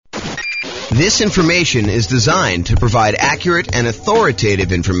This information is designed to provide accurate and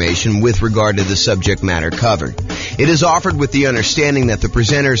authoritative information with regard to the subject matter covered. It is offered with the understanding that the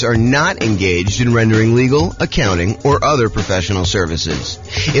presenters are not engaged in rendering legal, accounting, or other professional services.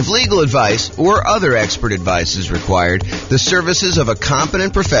 If legal advice or other expert advice is required, the services of a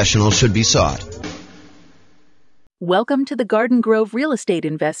competent professional should be sought. Welcome to the Garden Grove Real Estate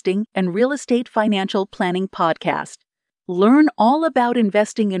Investing and Real Estate Financial Planning Podcast. Learn all about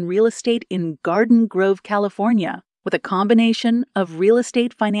investing in real estate in Garden Grove, California, with a combination of real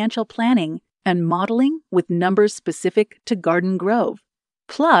estate financial planning and modeling with numbers specific to Garden Grove.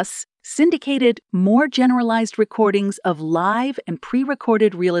 Plus, syndicated, more generalized recordings of live and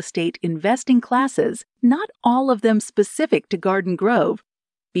pre-recorded real estate investing classes, not all of them specific to Garden Grove.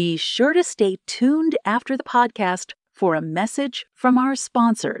 Be sure to stay tuned after the podcast for a message from our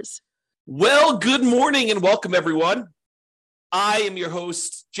sponsors. Well, good morning and welcome, everyone. I am your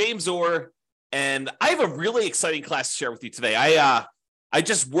host, James Orr, and I have a really exciting class to share with you today. I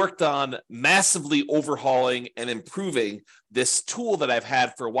just worked on massively overhauling and improving this tool that I've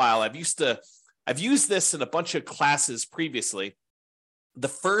had for a while. I've used this in a bunch of classes previously. The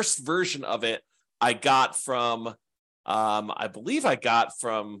first version of it I got from, I believe I got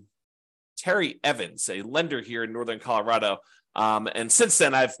from Terry Evans, a lender here in Northern Colorado. And since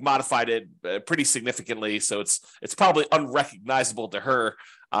then, I've modified it pretty significantly, so it's probably unrecognizable to her.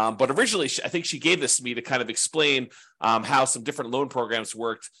 But originally, I think she gave this to me to kind of explain how some different loan programs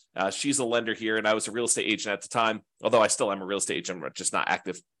worked. She's a lender here, and I was a real estate agent at the time, although I still am a real estate agent, I'm just not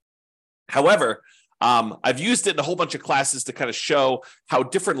active. However, I've used it in a whole bunch of classes to kind of show how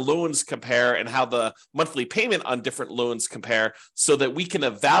different loans compare and how the monthly payment on different loans compare so that we can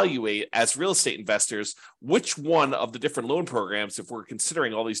evaluate as real estate investors which one of the different loan programs, if we're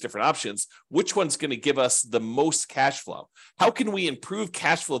considering all these different options, which one's going to give us the most cash flow. How can we improve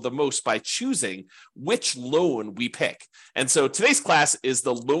cash flow the most by choosing which loan we pick? And so today's class is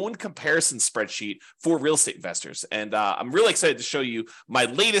the loan comparison spreadsheet for real estate investors. And I'm really excited to show you my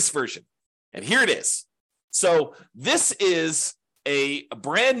latest version. And here it is. So this is a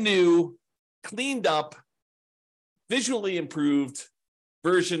brand new, cleaned up, visually improved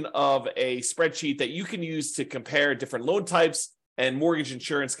version of a spreadsheet that you can use to compare different loan types and mortgage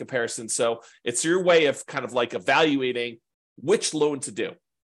insurance comparisons. So it's your way of kind of like evaluating which loan to do.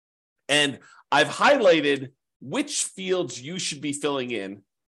 And I've highlighted which fields you should be filling in.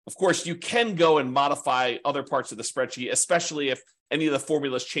 Of course, you can go and modify other parts of the spreadsheet, especially if any of the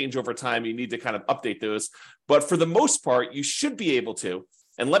formulas change over time, you need to kind of update those. But for the most part, you should be able to.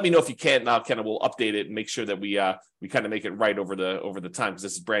 And let me know if you can't. Now, kind of we'll update it and make sure that we kind of make it right over the time because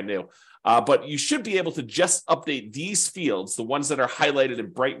this is brand new. But you should be able to just update these fields, the ones that are highlighted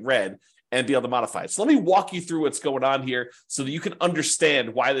in bright red, and be able to modify it. So let me walk you through what's going on here so that you can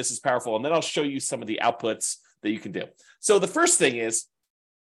understand why this is powerful. And then I'll show you some of the outputs that you can do. So the first thing is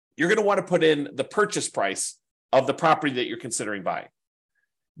you're going to want to put in the purchase price of the property that you're considering buying.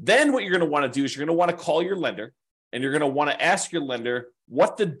 Then what you're going to want to do is you're going to want to call your lender and you're going to want to ask your lender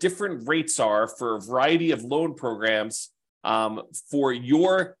what the different rates are for a variety of loan programs for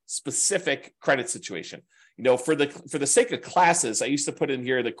your specific credit situation. You know, for the sake of classes, I used to put in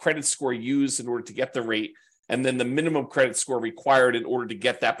here the credit score used in order to get the rate and then the minimum credit score required in order to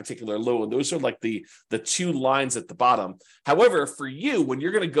get that particular loan. Those are like the two lines at the bottom. However, for you, when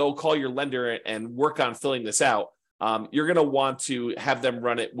you're going to go call your lender and work on filling this out, you're going to want to have them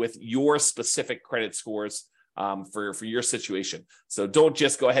run it with your specific credit scores for your situation. So don't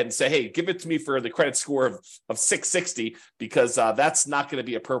just go ahead and say, hey, give it to me for the credit score of 660, because that's not going to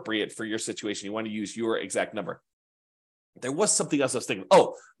be appropriate for your situation. You want to use your exact number. There was something else I was thinking.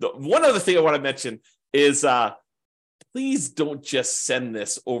 Oh, one other thing I want to mention is please don't just send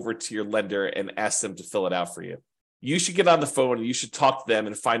this over to your lender and ask them to fill it out for you. You should get on the phone and you should talk to them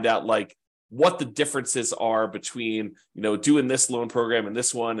and find out like what the differences are between, you know, doing this loan program and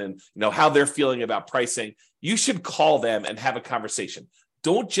this one and, you know, how they're feeling about pricing. You should call them and have a conversation.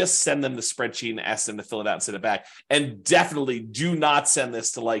 Don't just send them the spreadsheet and ask them to fill it out and send it back. And definitely do not send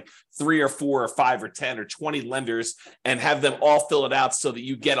this to like 3 or 4 or 5 or 10 or 20 lenders and have them all fill it out so that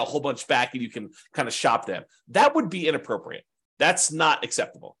you get a whole bunch back and you can kind of shop them. That would be inappropriate. That's not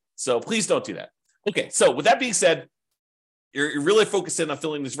acceptable. So please don't do that. Okay, so with that being said, you're really focusing on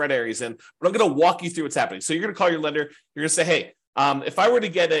filling these red areas in, but I'm going to walk you through what's happening. So you're going to call your lender. You're going to say, hey, if I were to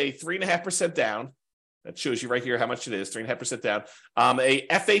get a 3.5% down, that shows you right here how much it is, 3.5% down, a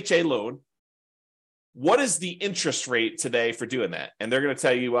FHA loan, what is the interest rate today for doing that? And they're going to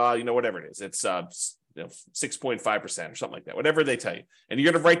tell you, you know, whatever it is. It's 6.5% or something like that, whatever they tell you. And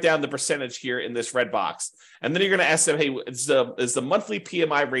you're going to write down the percentage here in this red box. And then you're going to ask them, hey, is the monthly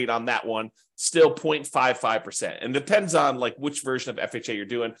PMI rate on that one still 0.55%? And it depends on like which version of FHA you're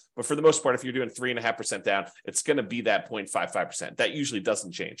doing. But for the most part, if you're doing 3.5% down, it's going to be that 0.55%. That usually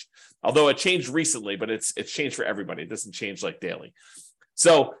doesn't change. Although it changed recently, but it's changed for everybody. It doesn't change like daily.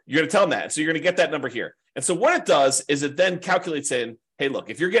 So you're going to tell them that. So you're going to get that number here. And so what it does is it then calculates in, hey, look,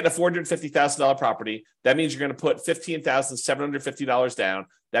 if you're getting a $450,000 property, that means you're going to put $15,750 down.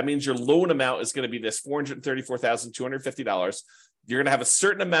 That means your loan amount is going to be this $434,250. You're going to have a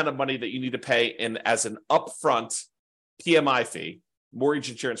certain amount of money that you need to pay in as an upfront PMI fee, mortgage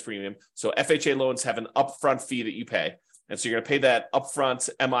insurance premium. So FHA loans have an upfront fee that you pay. And so you're going to pay that upfront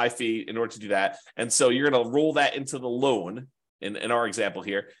MI fee in order to do that. And so you're going to roll that into the loan in our example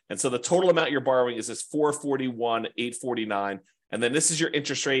here. And so the total amount you're borrowing is this $441,849. And then this is your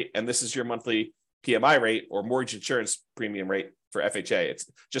interest rate, and this is your monthly PMI rate or mortgage insurance premium rate for FHA. It's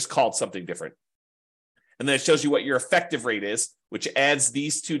just called something different. And then it shows you what your effective rate is, which adds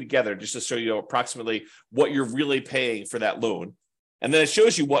these two together just to show you approximately what you're really paying for that loan. And then it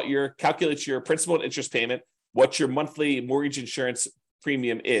shows you calculates your principal and interest payment, what your monthly mortgage insurance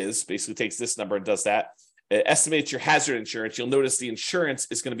premium is, basically takes this number and does that. It estimates your hazard insurance. You'll notice the insurance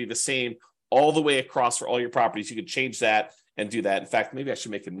is going to be the same all the way across for all your properties. You could change that and do that. In fact, maybe I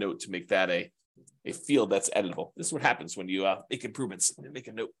should make a note to make that a field that's editable. This is what happens when you make improvements. Make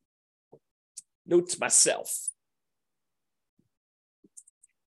a note. Note to myself.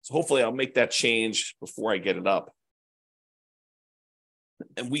 So hopefully I'll make that change before I get it up.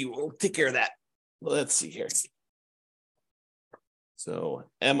 And we will take care of that. Let's see here. So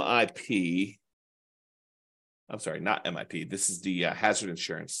MIP. I'm sorry, not MIP. This is the hazard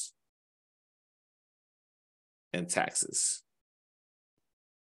insurance and taxes.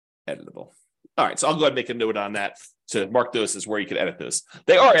 Editable. All right, so I'll go ahead and make a note on that to mark those as where you can edit those.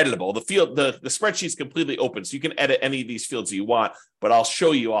 They are editable. The spreadsheet's completely open, so you can edit any of these fields you want, but I'll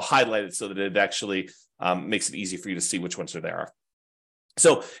highlight it so that it actually makes it easy for you to see which ones there are.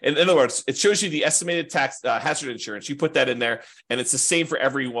 So in other words, it shows you the estimated tax hazard insurance. You put that in there, and it's the same for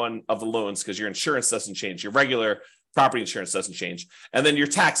every one of the loans because your insurance doesn't change. Your regular property insurance doesn't change. And then your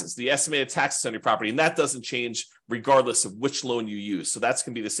taxes, the estimated taxes on your property, and that doesn't change regardless of which loan you use. So that's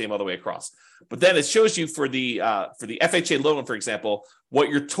going to be the same all the way across. But then it shows you for the FHA loan, for example, what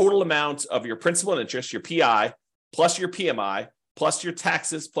your total amount of your principal and interest, your PI, plus your PMI, plus your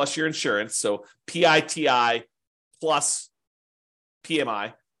taxes, plus your insurance. So PITI plus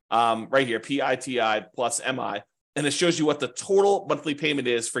PMI, right here, PITI plus MI, and it shows you what the total monthly payment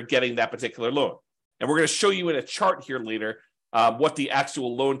is for getting that particular loan. And we're going to show you in a chart here later what the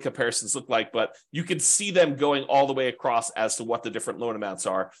actual loan comparisons look like, but you can see them going all the way across as to what the different loan amounts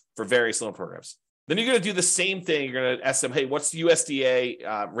are for various loan programs. Then you're going to do the same thing. You're going to ask them, hey, what's the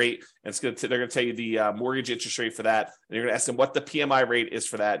USDA rate? And they're going to tell you the mortgage interest rate for that. And you're going to ask them what the PMI rate is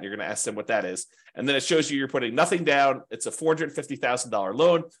for that. And you're going to ask them what that is. And then it shows you you're putting nothing down. It's a $450,000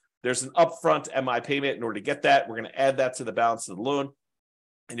 loan. There's an upfront MI payment. In order to get that, we're going to add that to the balance of the loan.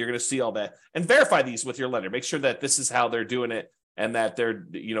 And you're going to see all that and verify these with your lender. Make sure that this is how they're doing it and that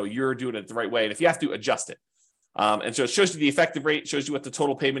you're doing it the right way. And if you have to, adjust it. And so it shows you the effective rate, shows you what the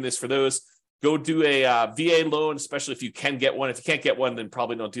total payment is for those. Go do a VA loan, especially if you can get one. If you can't get one, then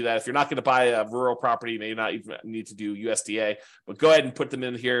probably don't do that. If you're not going to buy a rural property, you may not even need to do USDA, but go ahead and put them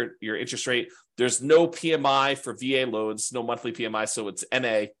in here, your interest rate. There's no PMI for VA loans, no monthly PMI, so it's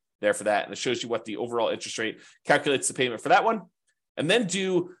NA there for that. And it shows you what the overall interest rate calculates the payment for that one. And then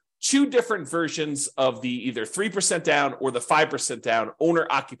do two different versions of the either 3% down or the 5% down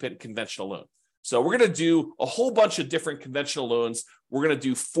owner-occupant conventional loan. So we're going to do a whole bunch of different conventional loans. We're going to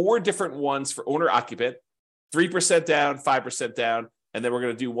do 4 different ones for owner-occupant, 3% down, 5% down, and then we're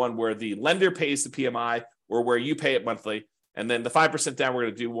going to do one where the lender pays the PMI or where you pay it monthly. And then the 5% down, we're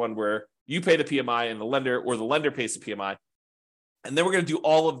going to do one where you pay the PMI and the lender pays the PMI. And then we're going to do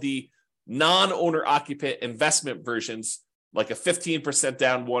all of the non-owner-occupant investment versions, like a 15%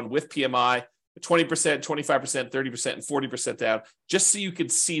 down one with PMI, 20%, 25%, 30%, and 40% down, just so you can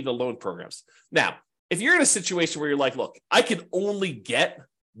see the loan programs. Now, if you're in a situation where you're like, look, I can only get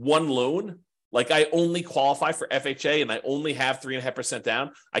one loan, like I only qualify for FHA and I only have 3.5%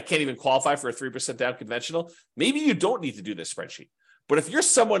 down, I can't even qualify for a 3% down conventional, maybe you don't need to do this spreadsheet. But if you're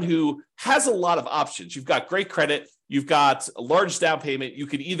someone who has a lot of options, you've got great credit, you've got a large down payment, you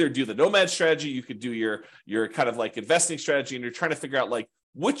could either do the nomad strategy, you could do your kind of like investing strategy, and you're trying to figure out like,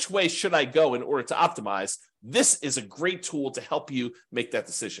 which way should I go in order to optimize? This is a great tool to help you make that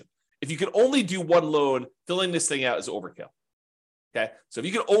decision. If you can only do one loan, filling this thing out is overkill. Okay. So if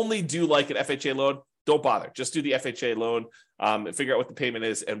you can only do like an FHA loan, don't bother. Just do the FHA loan and figure out what the payment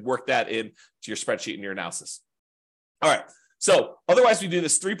is and work that into your spreadsheet and your analysis. All right. So otherwise, we do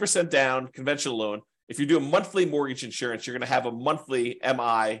this 3% down conventional loan. If you're doing monthly mortgage insurance, you're going to have a monthly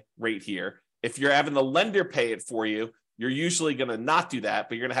MI rate here. If you're having the lender pay it for you, you're usually going to not do that,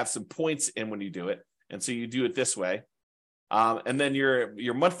 but you're going to have some points in when you do it. And so you do it this way. And then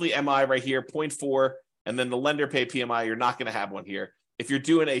your monthly MI right here, 0.4, and then the lender pay PMI, you're not going to have one here. If you're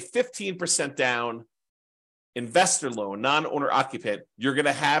doing a 15% down investor loan, non-owner occupant, you're going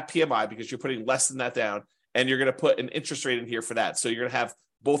to have PMI because you're putting less than that down, and you're going to put an interest rate in here for that. So you're going to have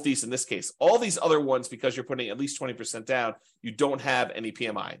both these in this case. All these other ones, because you're putting at least 20% down, you don't have any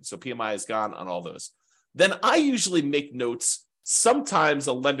PMI. So PMI is gone on all those. Then I usually make notes. Sometimes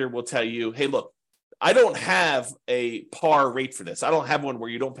a lender will tell you, hey, look, I don't have a par rate for this. I don't have one where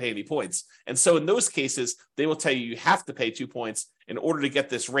you don't pay any points. And so in those cases, they will tell you have to pay 2 points in order to get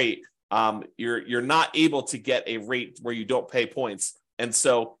this rate. You're not able to get a rate where you don't pay points. And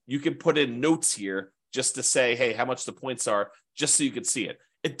so you can put in notes here just to say, hey, how much the points are, just so you can see it.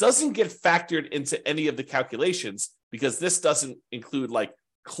 It doesn't get factored into any of the calculations because this doesn't include like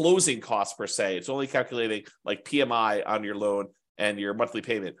closing costs per se. It's only calculating like PMI on your loan and your monthly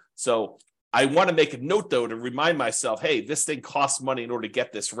payment. So I want to make a note, though, to remind myself, hey, this thing costs money in order to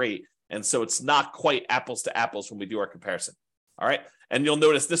get this rate. And so it's not quite apples to apples when we do our comparison. All right. And you'll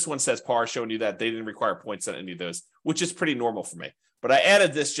notice this one says par, showing you that they didn't require points on any of those, which is pretty normal for me. But I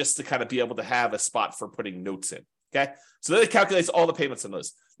added this just to kind of be able to have a spot for putting notes in. Okay. So then it calculates all the payments on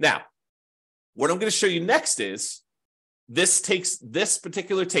those. Now, what I'm going to show you next is this takes this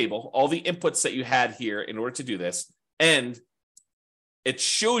particular table, all the inputs that you had here in order to do this, and it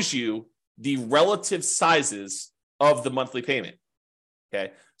shows you the relative sizes of the monthly payment.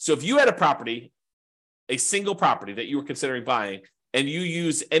 Okay. So if you had a property, a single property that you were considering buying, and you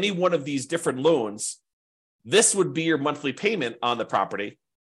use any one of these different loans, this would be your monthly payment on the property,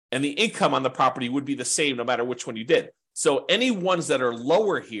 and the income on the property would be the same no matter which one you did. So any ones that are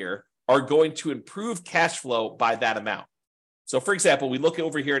lower here are going to improve cash flow by that amount. So for example, we look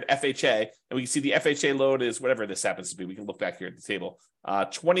over here at FHA, and we can see the FHA loan is whatever this happens to be. We can look back here at the table,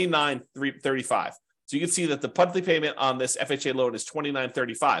 $29,335. So you can see that the monthly payment on this FHA loan is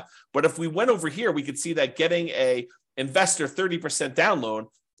 $29,335. But if we went over here, we could see that getting a investor 30% down loan,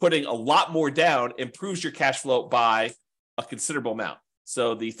 putting a lot more down, improves your cash flow by a considerable amount.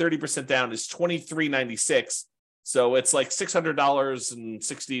 So the 30% down is $23.96. So it's like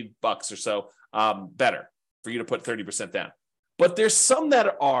 $600.60 or so better for you to put 30% down. But there's some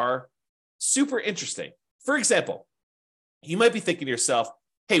that are super interesting. For example, you might be thinking to yourself,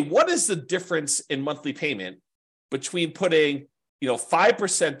 hey, what is the difference in monthly payment between putting,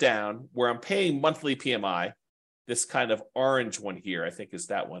 5% down where I'm paying monthly PMI, this kind of orange one here, I think is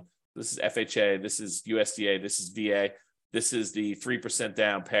that one. This is FHA, this is USDA, this is VA, this is the 3%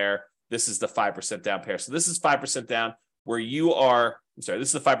 down pair, this is the 5% down pair. So this is 5% down where you are, this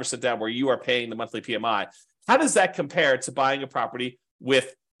is the 5% down where you are paying the monthly PMI. How does that compare to buying a property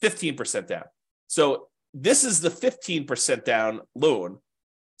with 15% down? So this is the 15% down loan.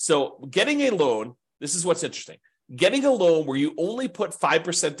 So getting a loan, this is what's interesting. Getting a loan where you only put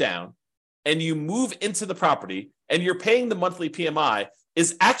 5% down and you move into the property and you're paying the monthly PMI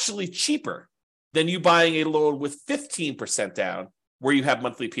is actually cheaper than you buying a loan with 15% down where you have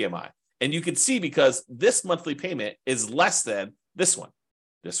monthly PMI. And you can see because this monthly payment is less than this one.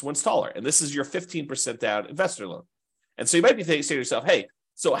 This one's taller, and this is your 15% down investor loan. And so you might be saying to yourself, hey,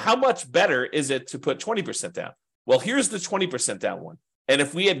 so how much better is it to put 20% down? Well, here's the 20% down one. And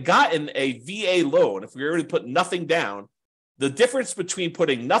if we had gotten a VA loan, if we were to put nothing down, the difference between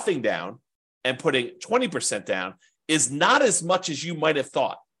putting nothing down and putting 20% down is not as much as you might have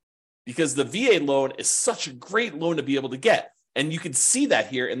thought, because the VA loan is such a great loan to be able to get. And you can see that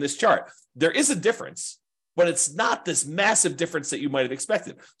here in this chart. There is a difference, but it's not this massive difference that you might have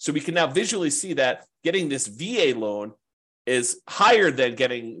expected. So we can now visually see that getting this VA loan is higher than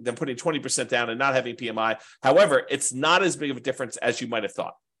putting 20% down and not having PMI. However, it's not as big of a difference as you might have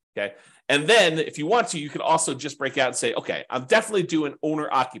thought. Okay. And then if you want to, you can also just break out and say, okay, I'm definitely doing owner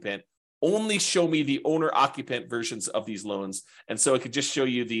occupant. Only show me the owner occupant versions of these loans. And so it could just show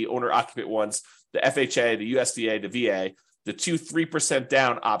you the owner occupant ones, the FHA, the USDA, the VA, the 3%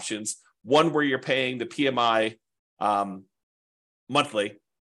 down options, one where you're paying the PMI monthly,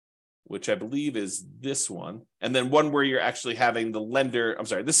 which I believe is this one. And then one where you're actually having the lender,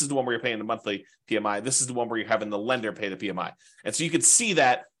 this is the one where you're paying the monthly PMI. This is the one where you're having the lender pay the PMI. And so you can see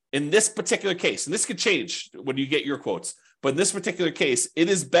that in this particular case, and this could change when you get your quotes, but in this particular case, it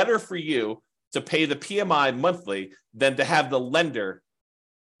is better for you to pay the PMI monthly than to have the lender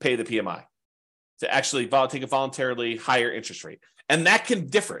pay the PMI. to actually take a voluntarily higher interest rate. And that can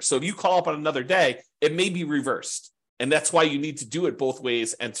differ. So if you call up on another day, it may be reversed. And that's why you need to do it both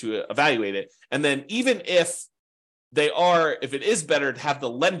ways and to evaluate it. And then even if it is better to have the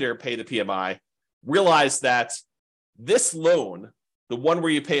lender pay the PMI, realize that this loan, the one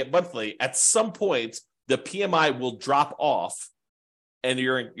where you pay it monthly, at some point, the PMI will drop off and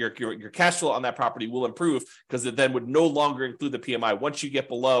your cash flow on that property will improve because it then would no longer include the PMI once you get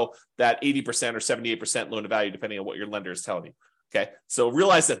below that 80% or 78% loan to value, depending on what your lender is telling you. Okay, so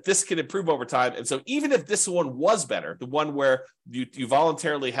realize that this can improve over time. And so even if this one was better, the one where you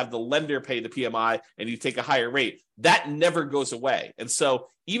voluntarily have the lender pay the PMI and you take a higher rate, that never goes away. And so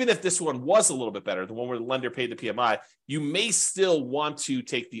even if this one was a little bit better, the one where the lender paid the PMI, you may still want to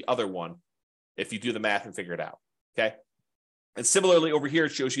take the other one if you do the math and figure it out. Okay. And similarly over here,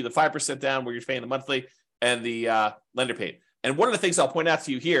 it shows you the 5% down where you're paying the monthly and the lender paid. And one of the things I'll point out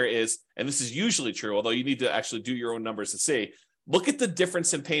to you here is, and this is usually true, although you need to actually do your own numbers to see, look at the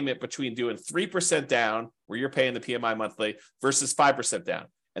difference in payment between doing 3% down, where you're paying the PMI monthly, versus 5% down.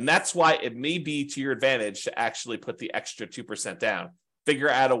 And that's why it may be to your advantage to actually put the extra 2% down. Figure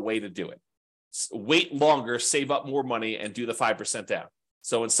out a way to do it. Wait longer, save up more money, and do the 5% down.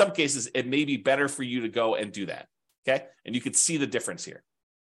 So in some cases, it may be better for you to go and do that. Okay. And you can see the difference here.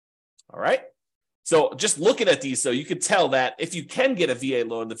 All right. So just looking at these, though, you can tell that if you can get a VA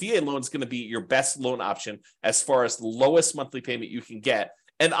loan, the VA loan is going to be your best loan option as far as the lowest monthly payment you can get.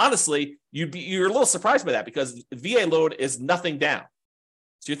 And honestly, you're a little surprised by that because the VA loan is nothing down.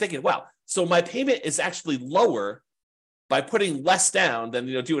 So you're thinking, wow, so my payment is actually lower by putting less down than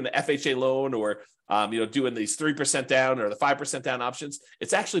doing an FHA loan or doing these 3% down or the 5% down options.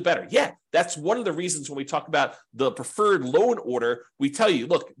 It's actually better. Yeah, that's one of the reasons when we talk about the preferred loan order, we tell you,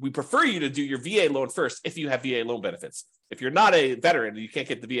 look, we prefer you to do your VA loan first if you have VA loan benefits. If you're not a veteran and you can't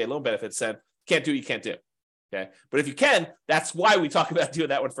get the VA loan benefits, then can't do what you can't do. Okay, but if you can, that's why we talk about doing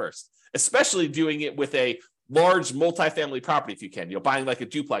that one first, especially doing it with a large multifamily property if you can, buying like a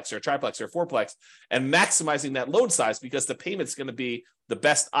duplex or a triplex or a fourplex and maximizing that loan size because the payment's going to be the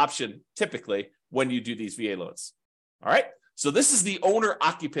best option typically when you do these VA loans. All right. So this is the owner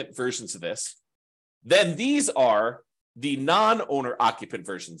occupant versions of this. Then these are the non-owner occupant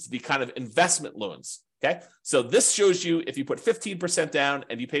versions, the kind of investment loans. Okay. So this shows you if you put 15% down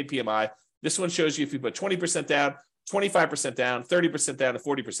and you paid PMI. This one shows you if you put 20% down, 25% down, 30% down, and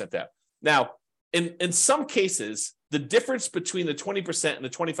 40% down. Now, in some cases, the difference between the 20% and the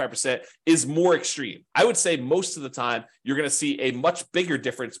 25% is more extreme. I would say most of the time, you're going to see a much bigger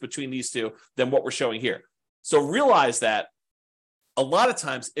difference between these two than what we're showing here. So realize that a lot of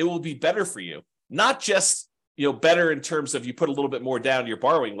times it will be better for you, not just better in terms of you put a little bit more down, you're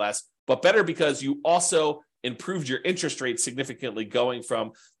borrowing less, but better because you also improved your interest rate significantly going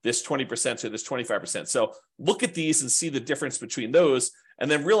from this 20% to this 25%. So look at these and see the difference between those. And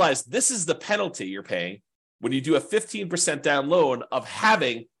then realize this is the penalty you're paying when you do a 15% down loan of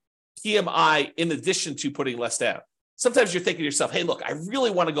having PMI in addition to putting less down. Sometimes you're thinking to yourself, hey, look, I really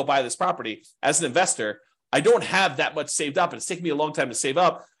want to go buy this property as an investor. I don't have that much saved up. It's taken me a long time to save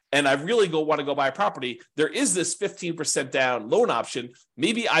up. And I really want to go buy a property. There is this 15% down loan option.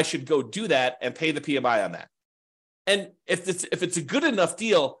 Maybe I should go do that and pay the PMI on that. And if it's a good enough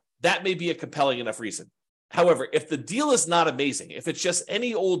deal, that may be a compelling enough reason. However, if the deal is not amazing, if it's just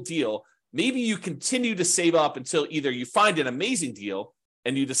any old deal, maybe you continue to save up until either you find an amazing deal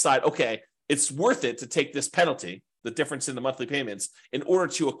and you decide, okay, it's worth it to take this penalty, the difference in the monthly payments, in order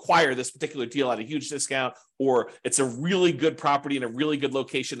to acquire this particular deal at a huge discount, or it's a really good property in a really good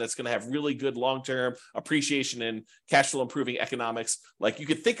location that's going to have really good long-term appreciation and cash flow improving economics. Like you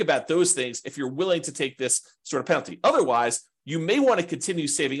could think about those things if you're willing to take this sort of penalty. Otherwise, you may want to continue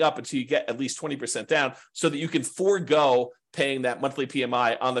saving up until you get at least 20% down so that you can forego paying that monthly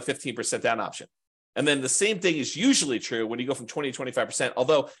PMI on the 15% down option. And then the same thing is usually true when you go from 20 to 25%,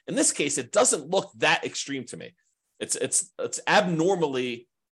 although in this case, it doesn't look that extreme to me. It's an abnormally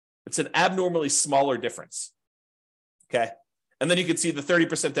smaller difference. Okay. And then you can see the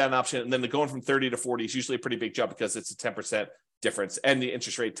 30% down option, and then the going from 30 to 40 is usually a pretty big jump because it's a 10% difference, and the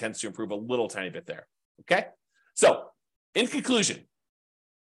interest rate tends to improve a little tiny bit there. Okay. So in conclusion,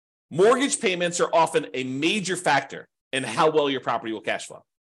 mortgage payments are often a major factor in how well your property will cash flow.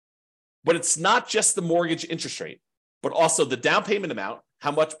 But it's not just the mortgage interest rate, but also the down payment amount,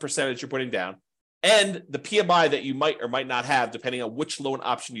 how much percentage you're putting down, and the PMI that you might or might not have, depending on which loan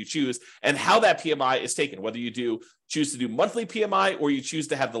option you choose and how that PMI is taken, whether you choose to do monthly PMI or you choose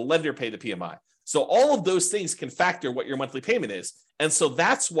to have the lender pay the PMI. So all of those things can factor what your monthly payment is. And so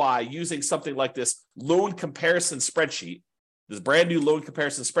that's why using something like this loan comparison spreadsheet, this brand new loan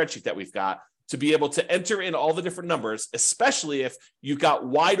comparison spreadsheet that we've got to be able to enter in all the different numbers, especially if you've got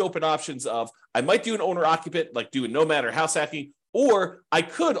wide open options of, I might do an owner occupant, like do a nomad or house hacking, or I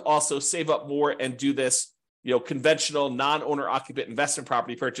could also save up more and do this, conventional non-owner occupant investment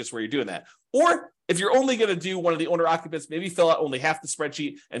property purchase where you're doing that. Or if you're only going to do one of the owner occupants, maybe fill out only half the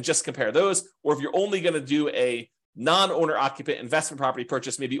spreadsheet and just compare those. Or if you're only going to do a non-owner occupant investment property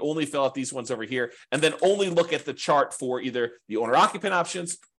purchase, maybe only fill out these ones over here and then only look at the chart for either the owner occupant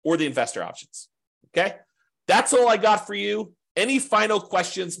options or the investor options. Okay. That's all I got for you. Any final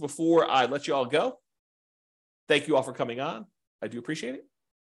questions before I let you all go? Thank you all for coming on. I do appreciate it.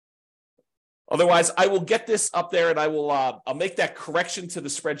 Otherwise, I will get this up there and I'll make that correction to the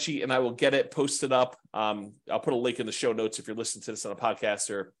spreadsheet and I will get it posted up. I'll put a link in the show notes if you're listening to this on a podcast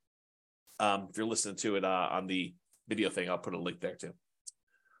or if you're listening to it on the video thing, I'll put a link there too.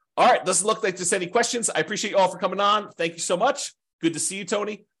 All right, doesn't look like there's any questions. I appreciate you all for coming on. Thank you so much. Good to see you,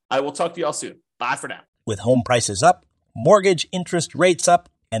 Tony. I will talk to you all soon. Bye for now. With home prices up, mortgage interest rates up,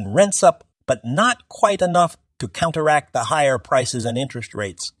 and rents up, but not quite enough to counteract the higher prices and interest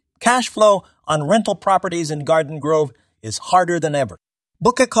rates, cash flow on rental properties in Garden Grove is harder than ever.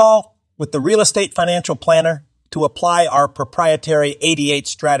 Book a call with the Real Estate Financial Planner to apply our proprietary 88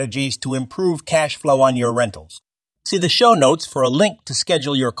 strategies to improve cash flow on your rentals. See the show notes for a link to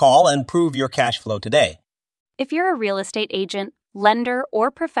schedule your call and prove your cash flow today. If you're a real estate agent, lender,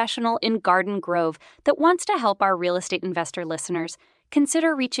 or professional in Garden Grove that wants to help our real estate investor listeners,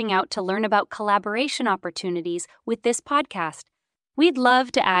 consider reaching out to learn about collaboration opportunities with this podcast. We'd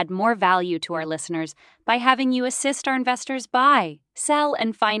love to add more value to our listeners by having you assist our investors buy, sell,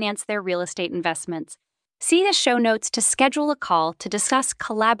 and finance their real estate investments. See the show notes to schedule a call to discuss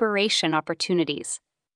collaboration opportunities.